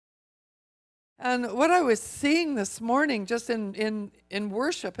And what I was seeing this morning, just in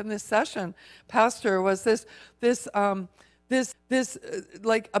worship in this session, Pastor, was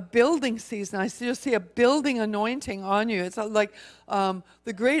like a building season. I just see a building anointing on you. It's like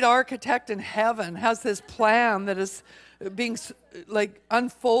the great architect in heaven has this plan that is being like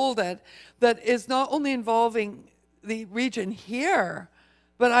unfolded, that is not only involving the region here,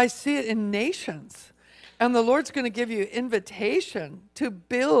 but I see it in nations. And the Lord's going to give you invitation to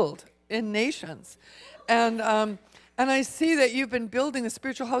build in nations. And I see that you've been building a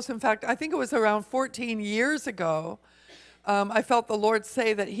spiritual house. In fact, I think it was around 14 years ago, I felt the Lord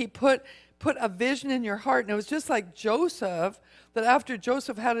say that he put a vision in your heart. And it was just like Joseph, that after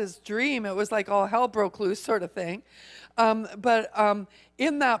Joseph had his dream, it was like all hell broke loose sort of thing. But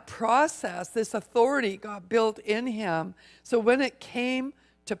in that process, this authority got built in him. So when it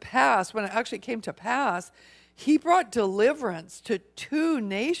actually came to pass, he brought deliverance to 2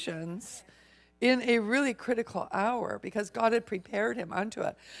 nations in a really critical hour because God had prepared him unto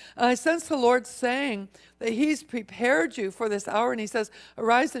it. And I sense the Lord saying that he's prepared you for this hour. And he says,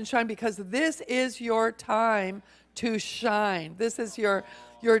 arise and shine, because this is your time to shine. This is your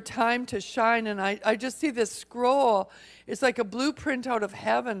time to shine. And I just see this scroll. It's like a blueprint out of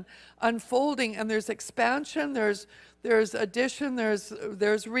heaven unfolding, and there's expansion, there's addition,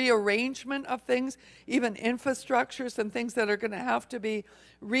 there's rearrangement of things, even infrastructures and things that are going to have to be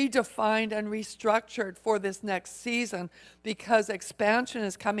redefined and restructured for this next season, because expansion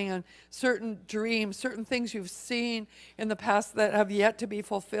is coming on certain dreams, certain things you've seen in the past that have yet to be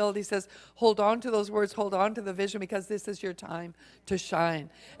fulfilled. He says, hold on to those words, hold on to the vision, because this is your time to shine.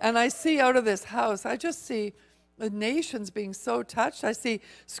 And I see out of this house, I just see the nations being so touched. I see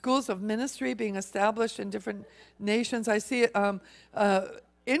schools of ministry being established in different nations. I see,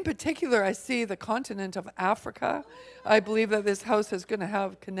 in particular, I see the continent of Africa. I believe that this house is going to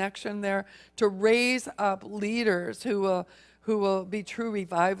have connection there to raise up leaders who will be true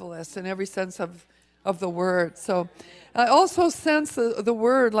revivalists in every sense of the word. So I also sense the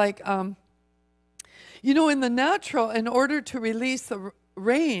word like, in the natural, in order to release the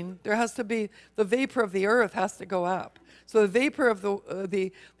rain, there has to be, the vapor of the earth has to go up. So the vapor of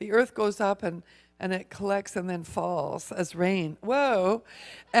the earth goes up and it collects and then falls as rain. Whoa.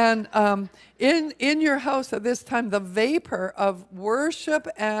 And in your house at this time, the vapor of worship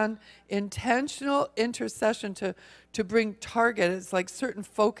and intentional intercession to bring target, it's like certain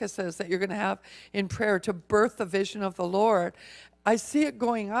focuses that you're going to have in prayer to birth the vision of the Lord. I see it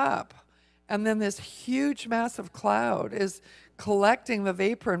going up. And then this huge, massive cloud is collecting the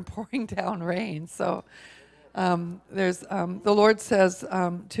vapor and pouring down rain. So the Lord says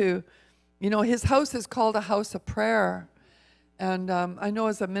his house is called a house of prayer. And I know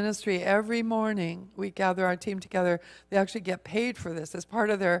as a ministry, every morning we gather our team together. They actually get paid for this. As part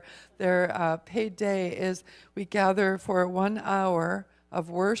of their paid day is we gather for 1 hour of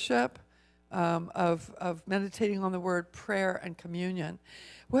worship, of meditating on the word, prayer, and communion.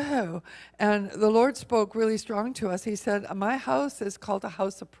 Whoa. And the Lord spoke really strong to us. He said, my house is called a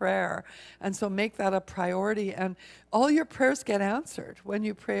house of prayer. And so make that a priority. And all your prayers get answered when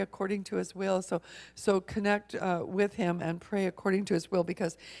you pray according to his will. So connect with him and pray according to his will,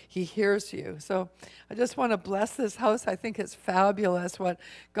 because he hears you. So I just want to bless this house. I think it's fabulous what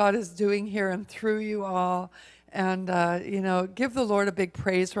God is doing here and through you all. And, give the Lord a big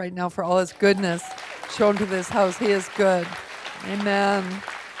praise right now for all his goodness shown to this house. He is good. Amen.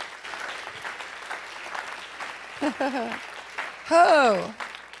 Oh.